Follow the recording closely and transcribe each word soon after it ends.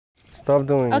Stop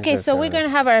doing Okay, this. so we're going to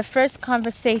have our first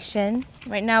conversation.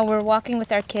 Right now we're walking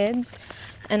with our kids.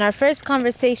 And our first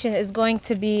conversation is going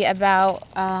to be about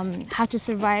how to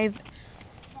survive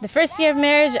the first year of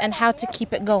marriage and how to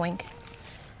keep it going.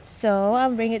 So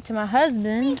I'll bring it to my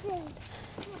husband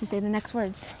to say the next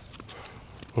words.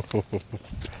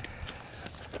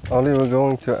 Only we're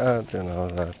going to add,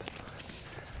 that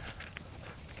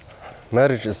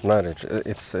marriage is marriage.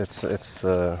 It's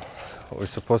we're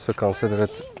supposed to consider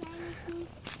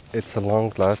it's a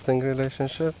long-lasting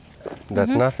relationship. That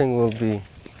nothing will be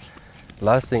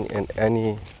lasting in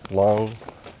any long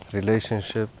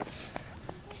relationship,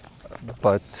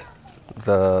 but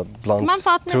the blunt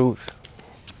truth.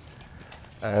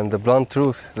 And the blunt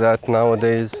truth that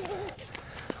nowadays,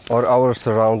 or our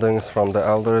surroundings from the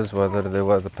elders, whether they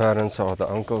were the parents or the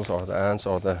uncles or the aunts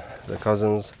or the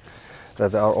cousins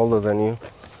that are older than you,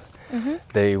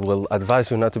 they will advise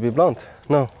you not to be blunt.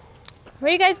 No. Where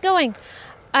are you guys going?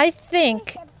 I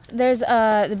think there's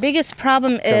the biggest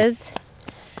problem is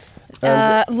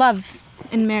love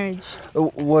in marriage.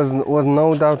 Was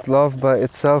no doubt love by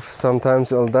itself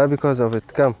sometimes it'll die because of it.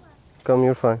 Come,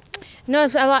 you're fine. No,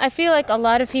 I feel like a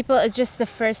lot of people, it's just the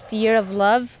first year of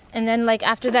love, and then like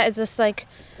after that it's just like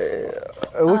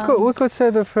we could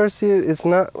say the first year is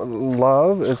not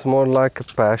love, it's more like a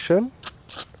passion.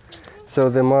 So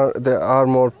there are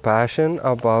more passion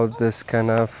about this kind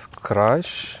of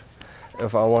crush,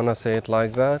 if I want to say it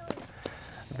like that.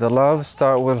 The love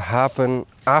will happen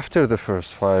after the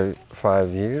first five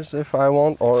years, if I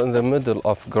want, or in the middle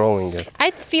of growing it.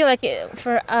 I feel like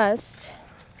for us,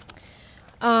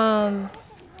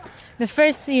 the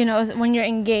first, when you're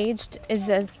engaged is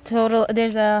a total.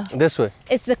 This way.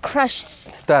 It's the crush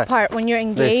part when you're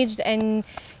engaged and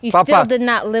you still did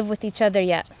not live with each other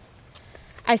yet.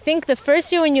 I think the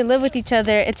first year when you live with each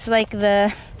other, it's like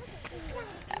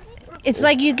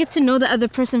you get to know the other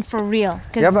person for real.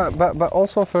 Yeah, but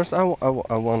also first I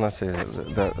wanna say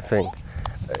the thing.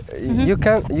 You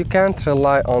can't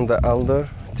rely on the elder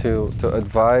to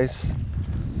advise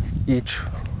each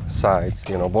side,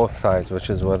 both sides, which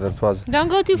is whether it was don't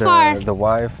go too far, the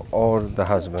wife or the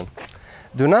husband.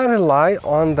 Do not rely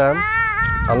on them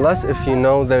unless if you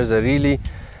know there's a really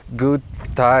good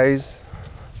ties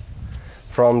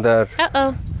from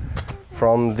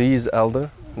these elder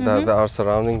that are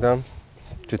surrounding them,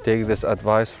 to take this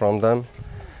advice from them,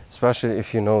 especially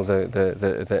if you know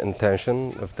the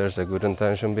intention, if there's a good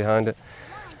intention behind it.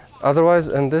 Otherwise,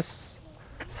 in this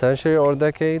century or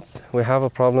decades, we have a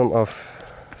problem of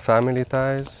family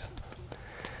ties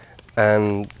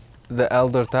and the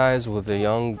elder ties with the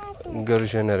younger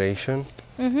generation.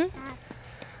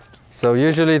 So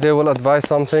usually they will advise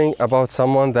something about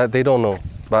someone that they don't know.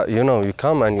 But you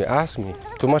come and you ask me.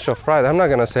 Too much of pride. I'm not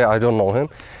gonna say I don't know him,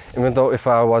 even though if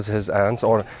I was his aunt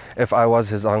or if I was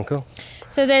his uncle.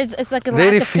 So it's like a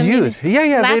lack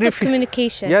of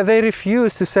communication. Yeah, they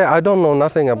refuse to say I don't know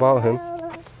nothing about him,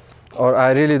 or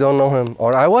I really don't know him,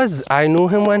 or I knew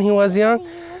him when he was young,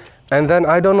 and then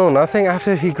I don't know nothing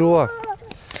after he grew up.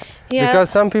 Yeah. Because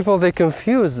some people, they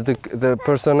confuse the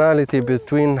personality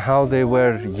between how they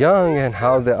were young and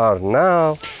how they are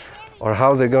now, or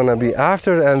how they're gonna be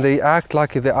after, and they act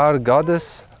like they are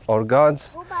goddess or gods,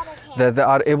 that they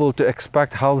are able to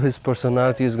expect how his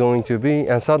personality is going to be,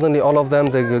 and suddenly all of them,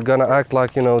 they're gonna act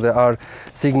like they are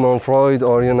Sigmund Freud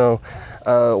or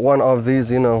one of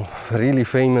these really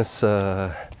famous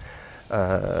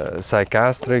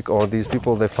psychiatric, or these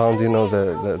people they found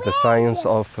the science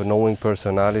of knowing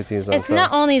personalities. And it's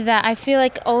not only that, I feel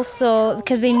like also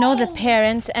because they know the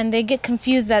parents and they get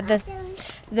confused that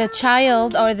the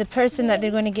child or the person that they're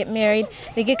going to get married,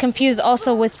 they get confused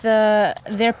also with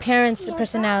their parents'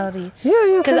 personality.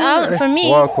 Yeah. Because for me,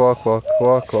 walk.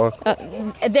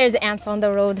 There's ants on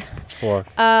the road. Walk.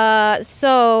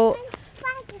 So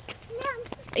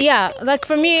yeah, like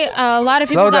for me, a lot of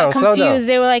people got confused.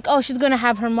 They were like, oh, she's going to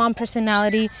have her mom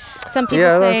personality. Some people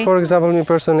say. Like for example, me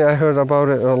personally, I heard about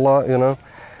it a lot,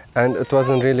 and it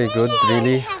wasn't really good,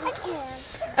 really.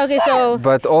 Okay, so.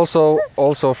 But also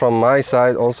from my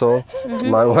side,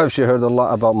 my wife, she heard a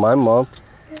lot about my mom,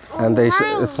 and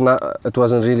it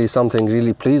wasn't really something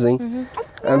really pleasing.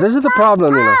 And this is the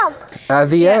problem, At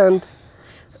the end.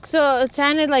 So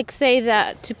trying to say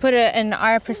that, to put it in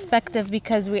our perspective,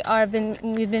 because we've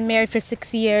been married for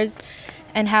 6 years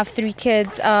and have 3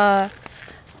 kids.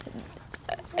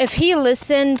 If he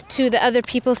listened to the other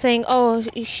people saying, oh,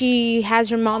 she has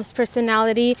her mom's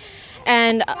personality,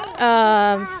 and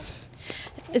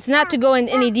it's not to go in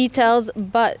any details,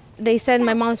 but they said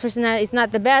my mom's personality is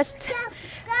not the best.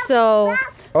 So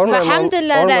Or But my mom,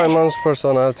 alhamdulillah or that- my mom's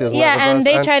personality is not the Yeah, best. and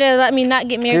they try to let me not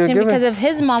get married to him Give it- because of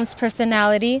his mom's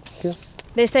personality. Give-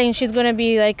 They're saying she's gonna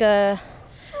be like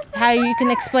how you can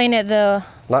explain it,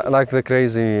 like the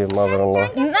crazy mother-in-law.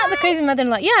 not the crazy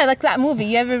mother-in-law. Yeah, like that movie.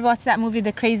 You ever watch that movie,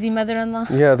 The Crazy Mother-in-Law?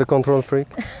 Yeah, the control freak.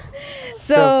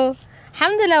 So,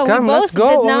 alhamdulillah, Come, we let's both go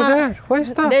did over not. there. Why you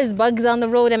stop? There's bugs on the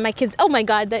road, and my kids. Oh my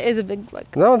God, there is a big bug.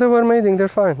 No, they were mating. They're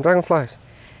fine. Dragonflies.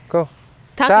 Go.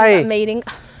 Talking Tai. about mating,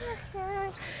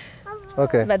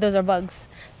 Okay. but those are bugs.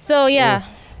 So yeah.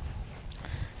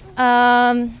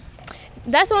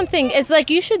 That's one thing. It's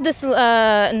like you should just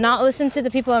not listen to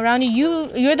the people around you.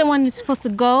 You're the one who's supposed to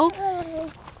go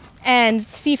and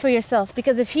see for yourself.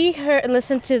 Because if he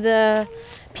listened to the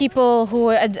people who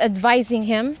were advising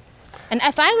him, and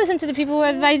if I listened to the people who were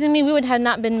advising me, we would have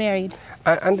not been married.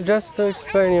 And just to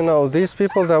explain, these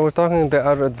people that we're talking, they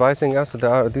are advising us.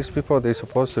 These people. They're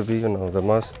supposed to be, the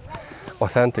most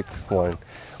authentic one,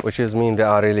 which is mean they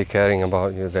are really caring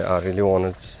about you. They are really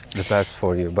wanting the best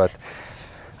for you. But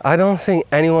I don't think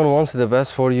anyone wants the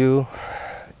best for you,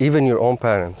 even your own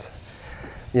parents.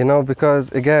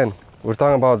 Because again, we're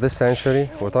talking about this century.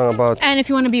 We're talking about. And if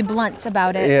you want to be blunt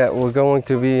about it. Yeah, we're going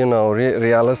to be,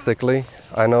 realistically.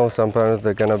 I know some parents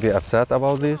they're gonna be upset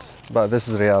about this, but this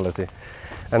is reality.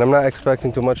 And I'm not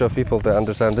expecting too much of people to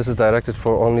understand. This is directed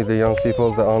for only the young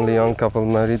people, the only young couple,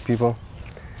 married people.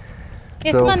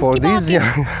 Yeah, So come on, for keep these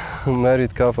walking. young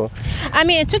married couple, I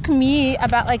mean, it took me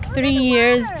about like 3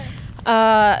 years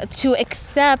to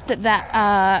accept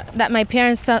that my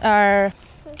parents are.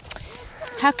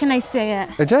 How can I say it?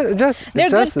 They're good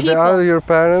they people. are your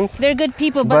parents. They're good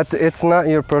people, But it's not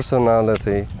your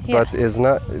personality. Yeah. But it's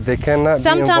not. They cannot be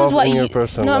sometimes involved what in your you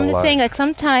personal no, I'm life. just saying like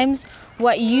sometimes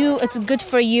what it's good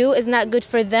for you is not good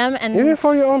for them, and Even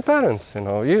for your own parents, you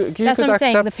That's could what I'm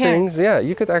saying, accept the parents. things. Yeah,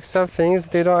 you could accept things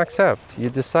they don't accept. You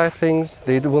decide things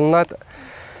they will not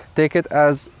take it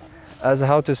as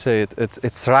how to say it.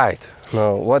 It's right.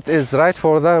 No, what is right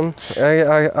for them?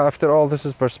 After all, this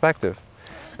is perspective.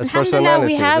 It's alhamdulillah,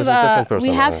 personality. This is different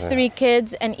we have personality. 3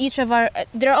 kids, and each of our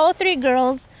they're all 3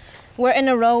 girls. We're in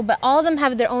a row, but all of them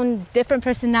have their own different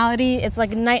personality. It's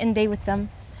like night and day with them,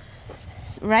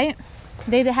 right?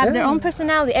 They have their Yeah. own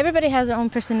personality. Everybody has their own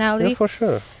personality. Yeah, for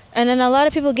sure. And then a lot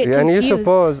of people get Yeah, and you confused.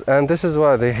 suppose, and this is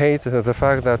why they hate the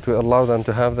fact that we allow them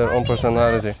to have their own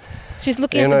personality. She's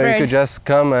looking at the You bird. could just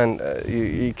come and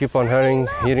you keep on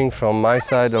hearing from my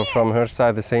side or from her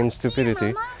side the same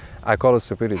stupidity. I call it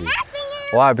stupidity.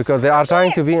 Why? Because they are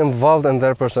trying to be involved in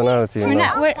their personality. We're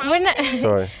not. We're not.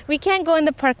 Sorry. We can't go in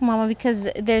the park, Mama, because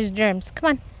there's germs. Come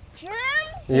on.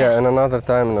 Yeah, in another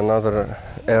time, in another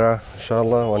era,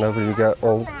 inshallah, whenever you get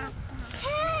old.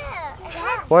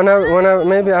 Whenever,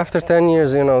 maybe after 10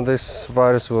 years, this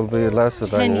virus will be less than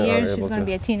 10 you are years, she's able gonna to.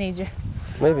 be a teenager.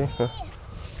 Maybe.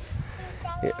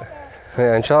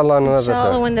 Yeah, inshallah, another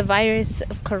Inshallah, time. when the virus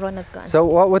of Corona's gone. So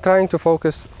what we're trying to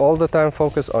focus all the time,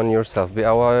 focus on yourself. Be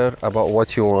aware about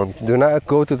what you want. Do not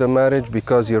go to the marriage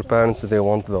because your parents they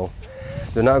want though.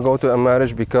 Do not go to a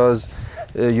marriage because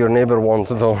your neighbor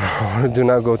wants though. Do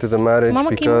not go to the marriage Mama,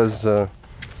 because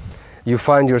you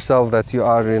find yourself that you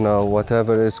are,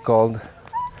 whatever it's called.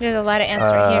 There's a lot of ants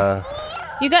right here.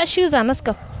 You got shoes on. Let's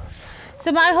go.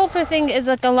 So my whole first thing is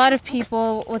like a lot of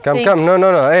people would think. Come, no,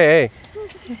 hey.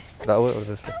 That way or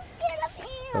this way?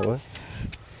 That way?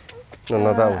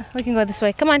 No, that way. We can go this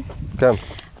way. Come on. Come.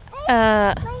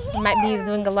 Might be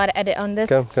doing a lot of edit on this.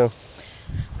 Come.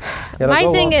 Yeah, My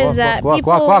go, thing walk, is walk, that walk,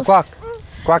 people,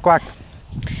 quack.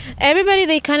 everybody,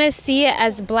 they kind of see it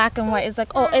as black and white. It's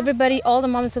like, oh, everybody, all the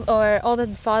moms or all the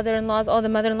father-in-laws, all the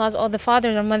mother-in-laws, all the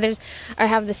fathers or mothers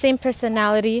have the same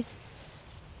personality.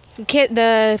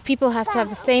 The people have to have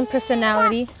the same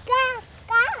personality.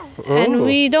 And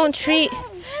we don't treat,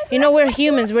 we're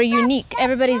humans, we're unique.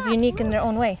 Everybody's unique in their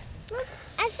own way.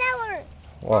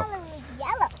 Wow.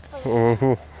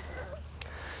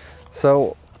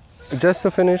 So, just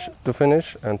to finish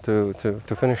and to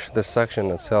finish this section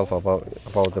itself about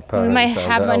the parents. We might and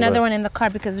have the another elder. one in the car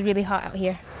because it's really hot out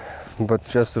here. But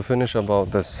just to finish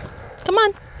about this. Come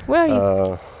on, where are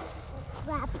you?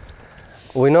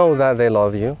 We know that they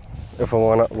love you. If we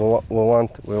want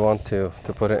to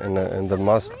put it in the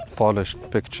most polished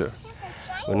picture.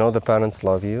 We know the parents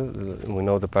love you. We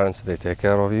know the parents they take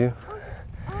care of you.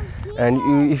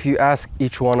 And if you ask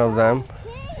each one of them,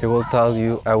 he will tell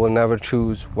you, I will never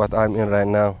choose what I'm in right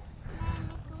now.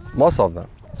 Most of them.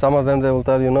 Some of them they will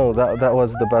tell you, no, that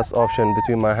was the best option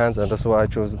between my hands and that's why I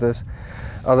chose this.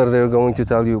 Other they're going to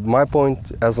tell you, my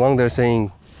point, as long they're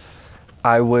saying,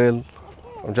 I will,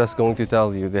 I'm just going to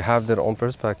tell you, they have their own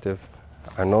perspective.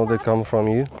 I know they come from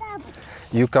you.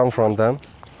 You come from them.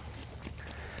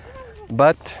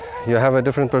 but you have a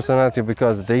different personality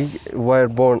because they were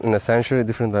born in a century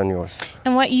different than yours.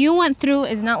 And what you went through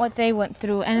is not what they went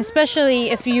through. And especially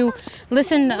if you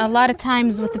listen a lot of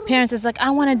times with the parents, it's like,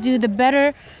 I want to do the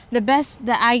best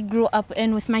that I grew up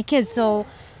in with my kids. So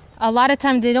a lot of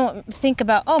times they don't think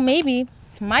about, oh, maybe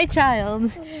my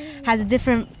child has a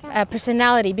different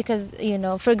personality because, you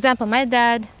know, for example, my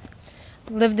dad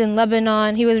lived in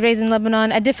Lebanon. He was raised in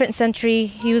Lebanon, a different century.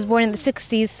 He was born in the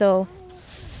 60s, so,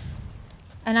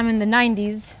 and I'm in the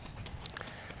 90s.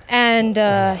 And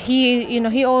he, you know,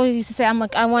 he always used to say, I'm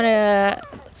like, I want to,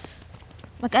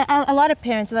 like a lot of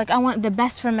parents are like, I want the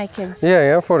best for my kids.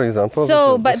 Yeah, for example,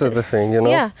 So, this is the thing, you know.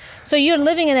 Yeah, so you're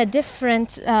living in a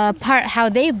different part how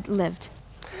they lived.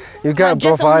 You get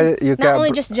provided, not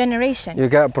only just generation. You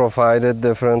get provided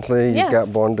differently. You Yeah.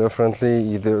 get born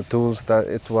differently. The tools that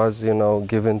it was, you know,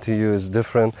 given to you is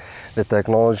different. The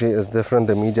technology is different.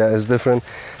 The media is different.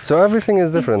 So everything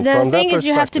is different. The From thing that is,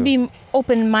 you have to perspective, be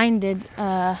open-minded.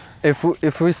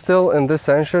 if we still in this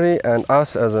century and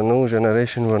us as a new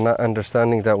generation, we're not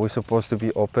understanding that we're supposed to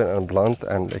be open and blunt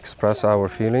and express our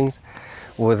feelings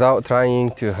without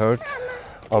trying to hurt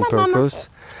on purpose.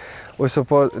 We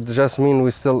suppose it just mean we're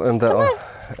still in the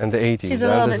 80s. She's a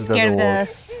little bit scared of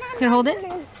this. Here, hold it.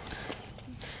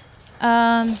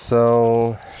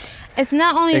 So it's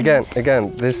not only again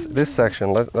this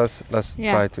section. Let's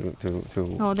try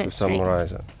to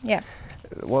summarize it. Yeah.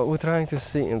 What we're trying to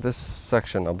see in this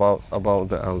section about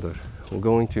the elder, we're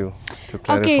going to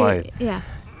clarify it. Yeah.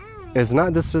 It's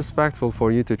not disrespectful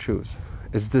for you to choose.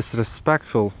 It's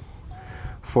disrespectful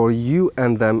for you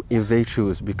and them if they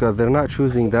choose, because they're not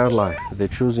choosing their life, they're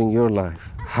choosing your life.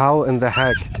 How in the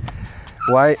heck?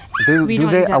 Why do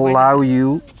they allow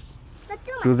you?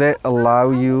 Do they allow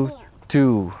you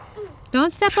to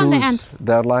don't step on the ants. Choose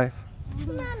their life?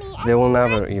 They will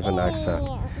never even accept.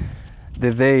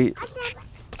 Did they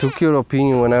took your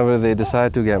opinion whenever they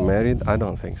decide to get married? I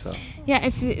don't think so. Yeah,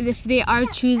 if they are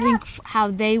choosing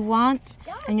how they want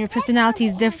and your personality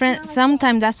is different,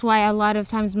 sometimes that's why a lot of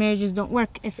times marriages don't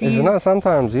work. It's not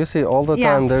sometimes. You see, all the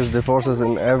time there's divorces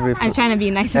in every. I'm trying to be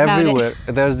nice about everywhere.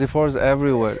 There's divorce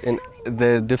everywhere in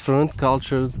the different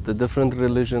cultures, the different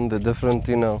religion, the different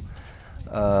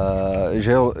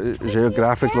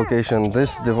geographic location.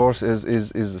 This divorce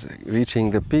is reaching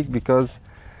the peak because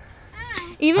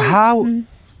how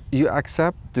you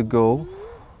accept to go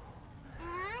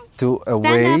to a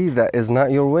way that is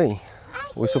not your way.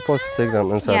 We're supposed to take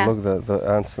them inside. Look, the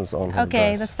answers on her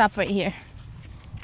Okay, dress. let's stop right here.